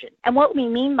margin. And what we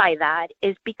mean by that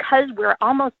is because we're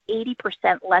almost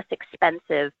 80% less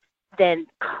expensive than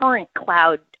current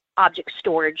cloud object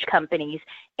storage companies,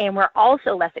 and we're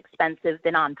also less expensive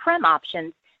than on-prem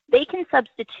options, they can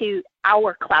substitute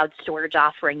our cloud storage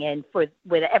offering in for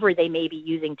whatever they may be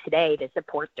using today to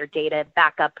support their data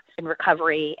backup and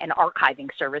recovery and archiving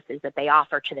services that they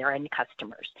offer to their end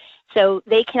customers. So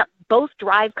they can both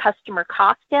drive customer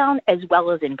costs down as well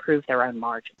as improve their own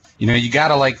margins. You got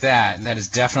to like that. That is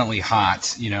definitely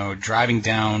hot. Driving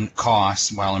down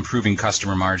costs while improving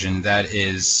customer margin, that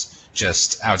is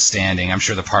just outstanding. I'm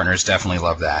sure the partners definitely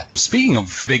love that. Speaking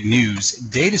of big news,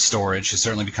 data storage has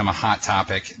certainly become a hot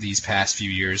topic these past few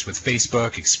years, with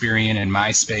Facebook, Experian, and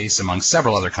MySpace, among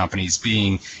several other companies,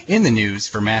 being in the news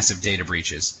for massive data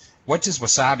breaches. What does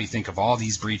Wasabi think of all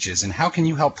these breaches, and how can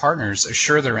you help partners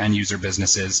assure their end user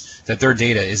businesses that their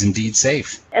data is indeed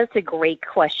safe? That's a great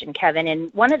question, Kevin.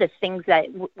 And one of the things that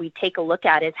we take a look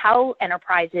at is how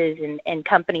enterprises and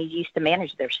companies used to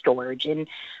manage their storage. And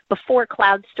before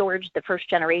cloud storage, the first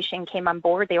generation came on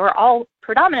board, they were all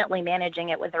predominantly managing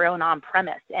it with their own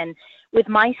on-premise. And with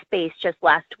MySpace just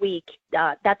last week,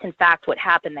 that's in fact what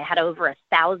happened. They had over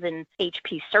 1,000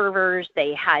 HP servers.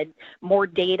 They had more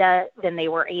data than they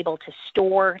were able to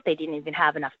store. They didn't even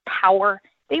have enough power.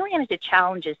 They ran into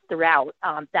challenges throughout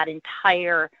that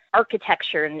entire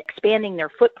architecture and expanding their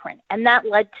footprint. And that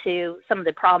led to some of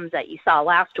the problems that you saw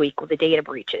last week with the data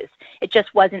breaches. It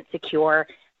just wasn't secure.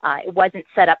 It wasn't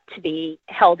set up to be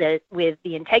held with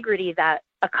the integrity that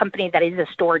a company that is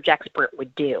a storage expert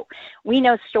would do. We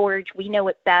know storage, we know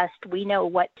it best, we know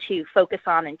what to focus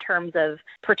on in terms of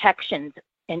protections,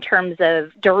 in terms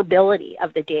of durability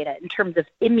of the data, in terms of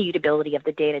immutability of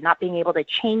the data, not being able to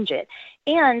change it,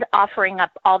 and offering up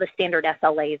all the standard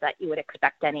SLAs that you would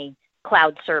expect any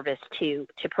cloud service to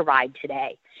provide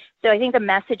today. So I think the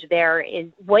message there is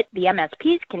what the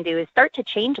MSPs can do is start to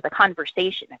change the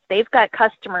conversation. If they've got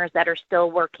customers that are still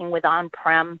working with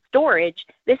on-prem storage,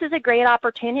 this is a great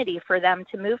opportunity for them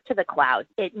to move to the cloud.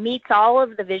 It meets all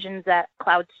of the visions that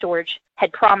cloud storage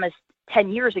had promised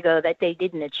 10 years ago that they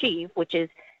didn't achieve, which is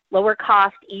lower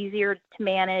cost, easier to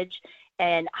manage,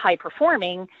 and high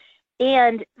performing.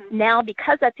 And now,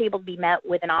 because that's able to be met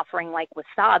with an offering like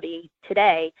Wasabi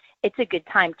today, it's a good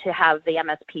time to have the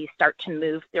MSPs start to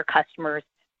move their customers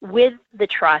with the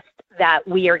trust that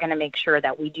we are going to make sure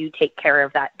that we do take care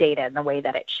of that data in the way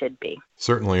that it should be.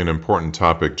 Certainly an important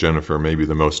topic, Jennifer, maybe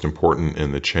the most important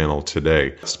in the channel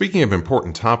today. Speaking of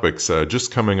important topics,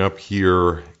 just coming up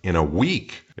here in a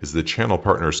week is the Channel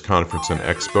Partners Conference and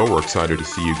Expo. We're excited to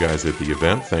see you guys at the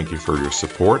event. Thank you for your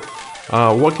support.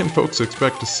 What can folks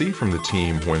expect to see from the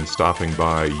team when stopping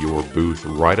by your booth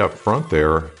right up front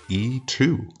there,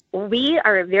 E2? We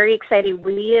are very excited.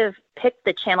 We have picked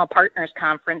the Channel Partners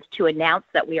Conference to announce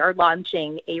that we are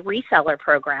launching a reseller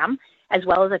program as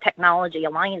well as a technology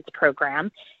alliance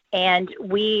program. And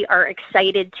we are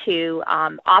excited to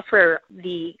offer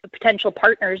the potential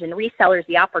partners and resellers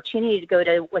the opportunity to go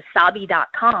to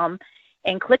wasabi.com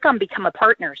and click on Become a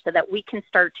Partner so that we can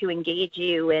start to engage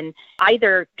you in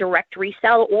either direct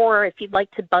resell, or if you'd like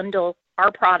to bundle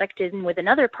our product in with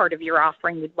another part of your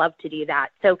offering, we'd love to do that.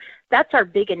 So that's our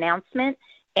big announcement,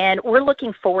 and we're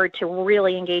looking forward to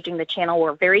really engaging the channel.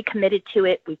 We're very committed to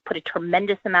it. We've put a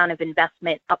tremendous amount of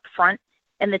investment up front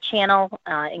in the channel,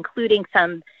 including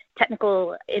some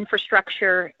technical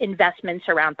infrastructure investments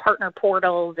around partner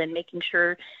portals and making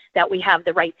sure that we have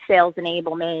the right sales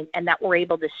enablement and that we're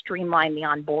able to streamline the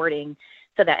onboarding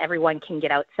so that everyone can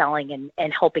get out selling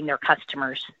and helping their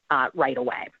customers right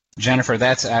away. Jennifer,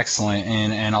 that's excellent,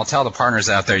 and I'll tell the partners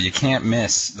out there, you can't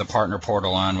miss the partner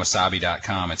portal on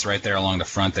wasabi.com. It's right there along the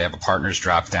front. They have a partners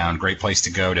drop down. Great place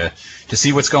to go to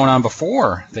see what's going on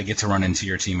before they get to run into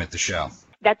your team at the show.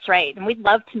 That's right, and we'd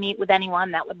love to meet with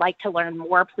anyone that would like to learn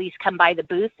more. Please come by the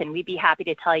booth, and we'd be happy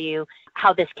to tell you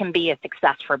how this can be a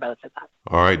success for both of us.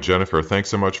 All right, Jennifer, thanks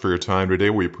so much for your time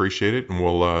today. We appreciate it, and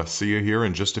we'll see you here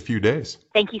in just a few days.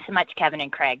 Thank you so much, Kevin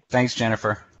and Craig. Thanks,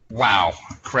 Jennifer. Wow,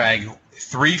 Craig,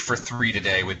 3 for 3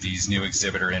 today with these new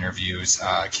exhibitor interviews.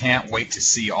 Can't wait to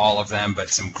see all of them,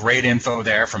 but some great info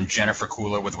there from Jennifer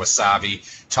Kula with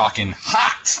Wasabi talking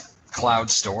hot cloud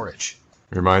storage.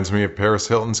 Reminds me of Paris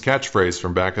Hilton's catchphrase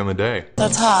from back in the day.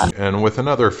 That's hot. And with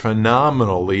another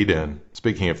phenomenal lead-in,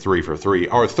 speaking of 3 for 3,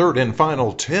 our third and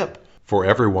final tip for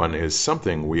everyone is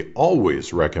something we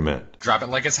always recommend. Drop it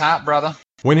like it's hot, brother.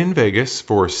 When in Vegas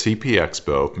for CP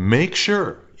Expo, make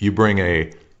sure you bring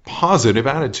a positive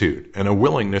attitude and a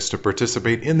willingness to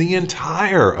participate in the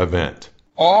entire event.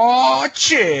 Oh,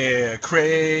 cheer,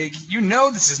 Craig. You know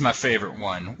this is my favorite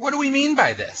one. What do we mean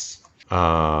by this?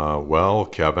 Well,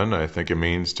 Kevin, I think it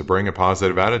means to bring a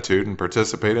positive attitude and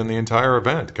participate in the entire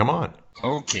event. Come on.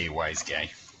 Okay, wise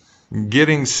guy.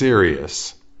 Getting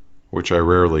serious, which I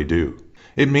rarely do.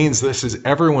 It means this is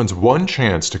everyone's one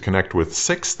chance to connect with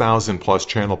 6,000 plus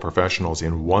channel professionals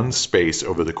in one space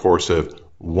over the course of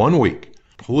 1 week.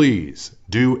 Please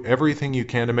do everything you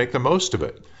can to make the most of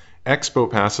it.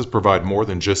 Expo passes provide more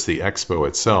than just the expo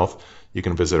itself. You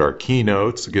can visit our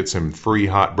keynotes, get some free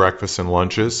hot breakfasts and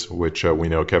lunches, which we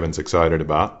know Kevin's excited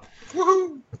about.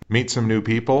 Woohoo! Meet some new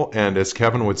people, and as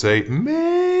Kevin would say,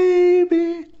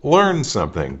 maybe learn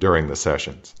something during the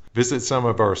sessions. Visit some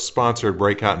of our sponsored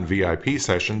breakout and VIP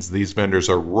sessions. These vendors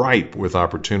are ripe with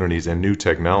opportunities and new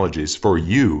technologies for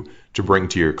you to bring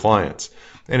to your clients.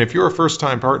 And if you're a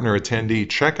first-time partner attendee,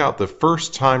 check out the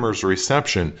First Timers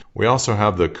Reception. We also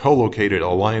have the co-located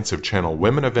Alliance of Channel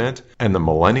Women event and the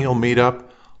Millennial Meetup.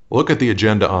 Look at the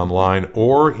agenda online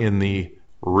or in the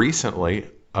recently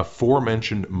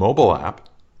aforementioned mobile app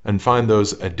and find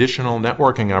those additional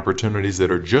networking opportunities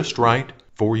that are just right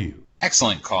for you.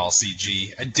 Excellent call,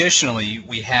 CG. Additionally,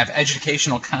 we have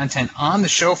educational content on the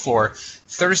show floor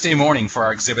Thursday morning for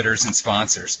our exhibitors and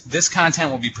sponsors. This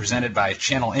content will be presented by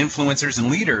channel influencers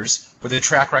and leaders with a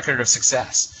track record of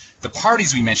success. The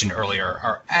parties we mentioned earlier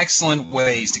are excellent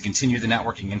ways to continue the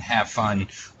networking and have fun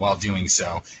while doing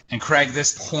so. And Craig,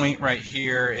 this point right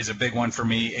here is a big one for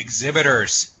me.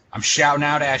 Exhibitors, I'm shouting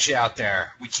out at you out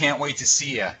there. We can't wait to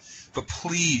see you. But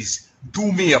please,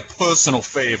 do me a personal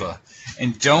favor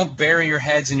and don't bury your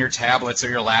heads in your tablets or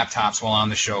your laptops while on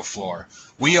the show floor.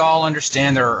 We all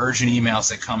understand there are urgent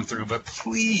emails that come through, but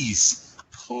please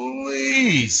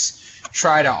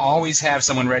try to always have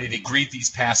someone ready to greet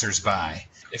these passersby.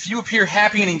 If you appear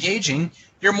happy and engaging,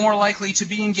 you're more likely to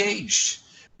be engaged.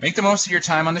 Make the most of your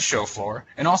time on the show floor,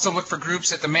 and also look for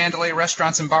groups at the Mandalay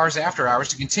restaurants and bars after hours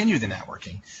to continue the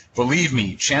networking. Believe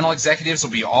me, channel executives will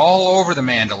be all over the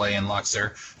Mandalay and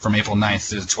Luxor from April 9th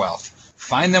to the 12th.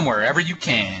 Find them wherever you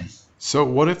can. So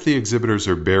what if the exhibitors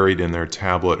are buried in their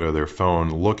tablet or their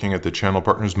phone looking at the Channel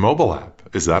Partners mobile app?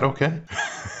 Is that okay?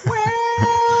 Well,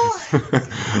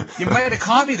 you might have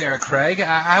caught me there, Craig.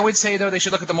 I would say, though, they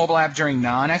should look at the mobile app during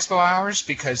non-expo hours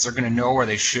because they're going to know where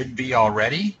they should be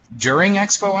already during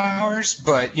expo hours.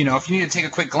 But, you know, if you need to take a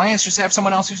quick glance, just have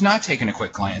someone else who's not taking a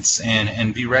quick glance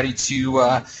and be ready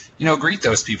to, greet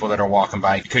those people that are walking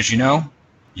by because, you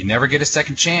never get a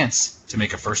second chance to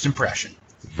make a first impression.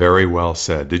 Very well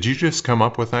said. Did you just come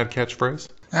up with that catchphrase?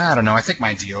 I don't know. I think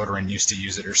my deodorant used to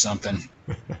use it or something.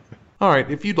 All right,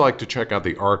 if you'd like to check out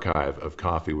the archive of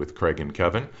Coffee with Craig and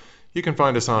Kevin, you can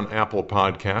find us on Apple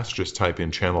Podcasts. Just type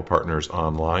in Channel Partners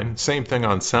Online. Same thing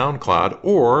on SoundCloud,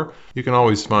 or you can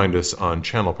always find us on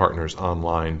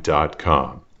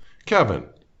channelpartnersonline.com. Kevin,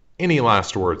 any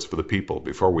last words for the people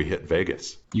before we hit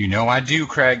Vegas? You know I do,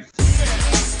 Craig.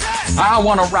 I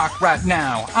wanna rock right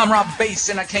now. I'm Rob Bass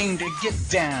and I came to get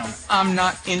down. I'm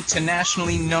not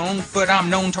internationally known, but I'm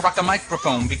known to rock the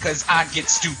microphone because I get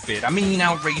stupid. I mean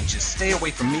outrageous. Stay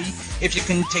away from me if you're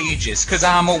contagious, cause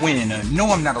I'm a winner.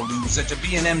 No, I'm not a loser. To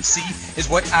be an MC is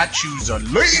what I choose.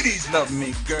 Ladies love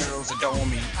me, girls adore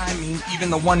me. I mean, even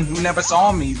the one who never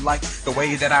saw me like the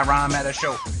way that I rhyme at a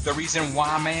show. The reason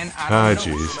why, man, I don't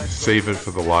know. Jeez. Save it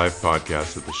for the live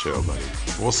podcast of the show, buddy.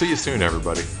 We'll see you soon,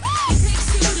 everybody.